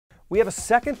We have a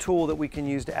second tool that we can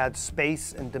use to add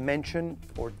space and dimension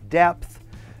or depth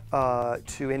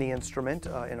to any instrument,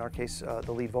 in our case,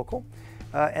 the lead vocal,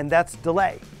 and that's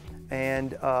delay.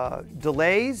 And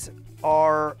delays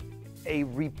are a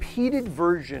repeated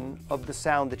version of the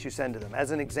sound that you send to them.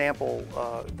 As an example,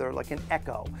 they're like an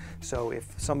echo. So if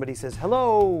somebody says,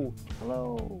 hello,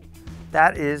 hello,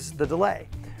 that is the delay.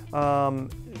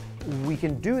 We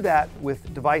can do that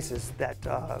with devices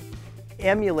that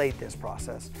emulate this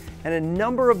process. And a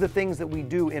number of the things that we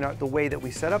do in the way that we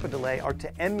set up a delay are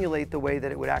to emulate the way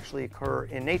that it would actually occur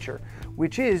in nature,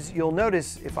 which is, you'll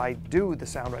notice if I do the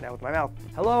sound right now with my mouth,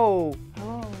 hello,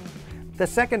 hello. The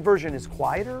second version is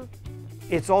quieter.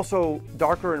 It's also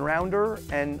darker and rounder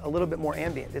and a little bit more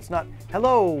ambient. It's not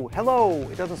hello, hello.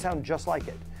 It doesn't sound just like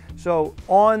it. So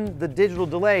on the digital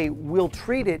delay, we'll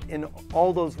treat it in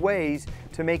all those ways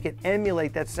to make it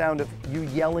emulate that sound of you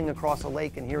yelling across a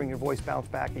lake and hearing your voice bounce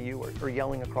back at you, or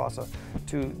yelling across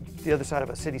to the other side of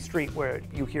a city street where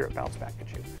you hear it bounce back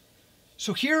at you.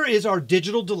 So here is our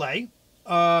digital delay.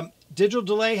 Digital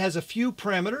delay has a few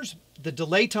parameters: the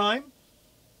delay time,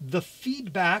 the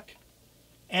feedback,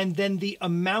 and then the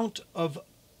amount of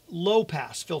low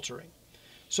pass filtering.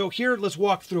 So here, let's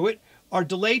walk through it. Our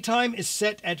delay time is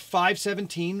set at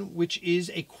 5/17, which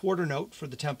is a quarter note for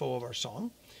the tempo of our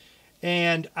song.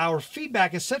 And our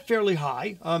feedback is set fairly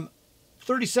high.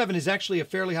 37 is actually a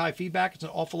fairly high feedback. It's an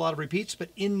awful lot of repeats,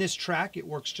 but in this track, it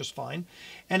works just fine.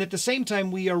 And at the same time,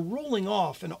 we are rolling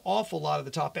off an awful lot of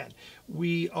the top end.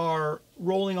 We are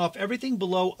rolling off everything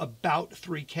below about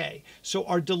 3K. So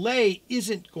our delay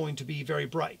isn't going to be very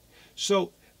bright.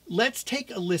 So let's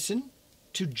take a listen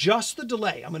to just the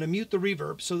delay. I'm going to mute the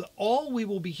reverb so that all we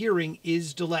will be hearing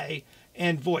is delay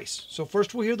and voice. So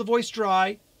first we'll hear the voice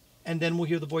dry, and then we'll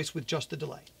hear the voice with just the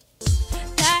delay.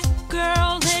 That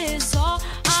girl is all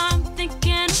I'm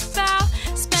thinking about.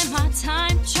 Spend my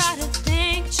time, try to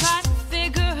think, try to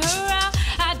figure her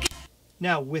out.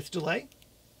 Now with delay.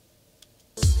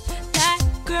 That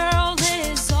girl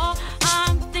is all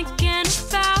I'm thinking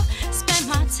about. Spend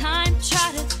my time,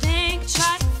 try to think,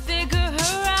 try to figure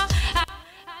her out.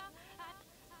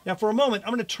 Now for a moment, I'm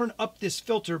going to turn up this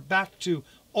filter back to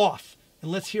off,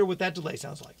 and let's hear what that delay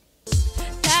sounds like.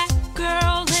 That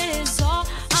girl is all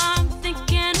I'm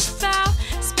thinking about.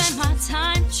 Spend my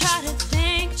time, try to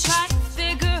think, try to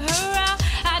figure her out.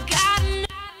 I gotta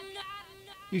know.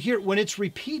 You hear when it's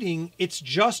repeating, it's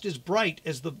just as bright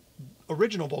as the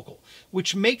original vocal,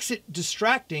 which makes it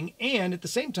distracting and at the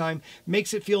same time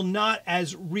makes it feel not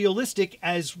as realistic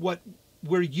as what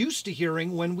we're used to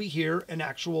hearing when we hear an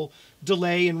actual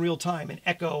delay in real time, an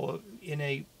echo in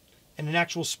an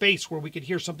actual space where we could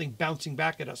hear something bouncing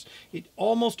back at us. It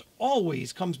almost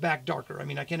always comes back darker. I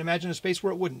mean, I can't imagine a space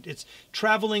where it wouldn't. It's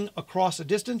traveling across a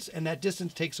distance, and that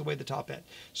distance takes away the top end.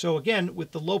 So again,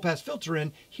 with the low pass filter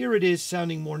in, here it is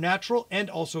sounding more natural and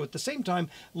also at the same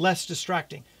time less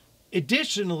distracting.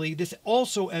 Additionally, this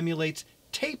also emulates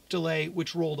tape delay,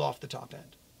 which rolled off the top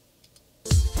end.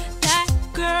 That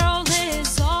girl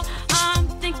is all I'm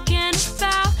thinking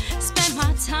about. Spend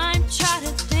my time, try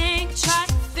to think, try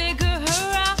to figure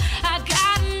her out. I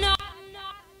gotta know.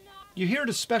 You hear it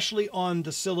especially on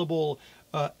the syllable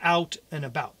out and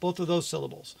about, both of those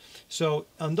syllables. So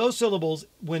on those syllables,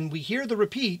 when we hear the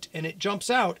repeat and it jumps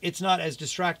out, it's not as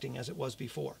distracting as it was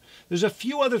before. There's a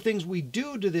few other things we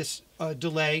do to this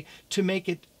delay to make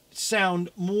it sound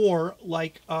more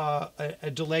like a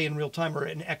delay in real time, or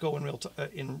an echo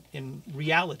in in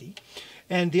reality.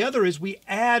 And the other is we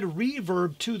add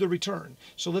reverb to the return.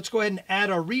 So let's go ahead and add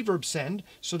our reverb send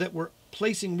so that we're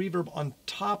placing reverb on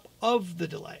top of the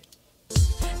delay.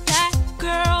 That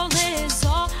girl is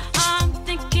all I'm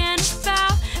thinking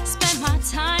about. Spend my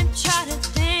time, try to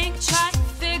think, try to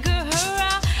figure her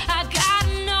out. I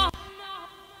gotta know.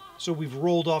 So we've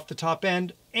rolled off the top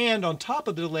end, and on top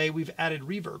of the delay, we've added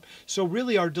reverb. So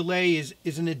really our delay is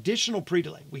an additional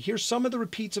pre-delay. We hear some of the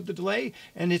repeats of the delay,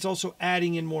 and it's also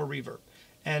adding in more reverb.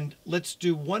 And let's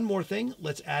do one more thing.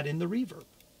 Let's add in the reverb.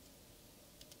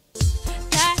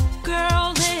 That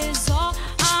girl is all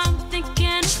I'm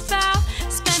thinking about.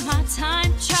 Spend my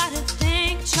time, try to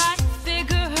think, try to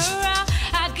figure her out.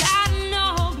 I gotta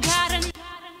know, gotta know.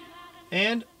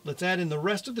 And let's add in the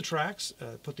rest of the tracks.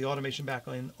 Put the automation back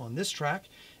on this track.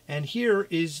 And here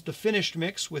is the finished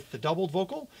mix with the doubled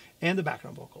vocal and the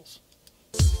background vocals.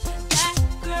 That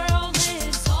girl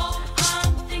is all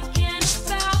I'm thinking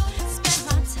about. Spend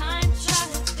my time, try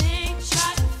to think,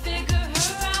 try to figure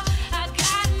her out. I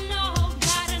gotta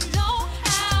know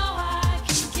how I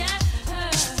can get her.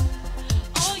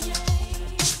 Oh yeah,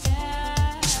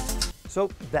 yeah. So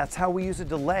that's how we use a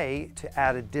delay to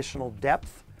add additional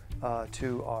depth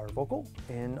to our vocal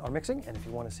in our mixing. And if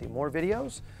you want to see more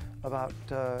videos about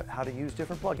how to use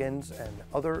different plugins and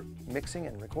other mixing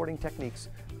and recording techniques,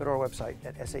 go to our website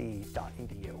at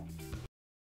sae.edu.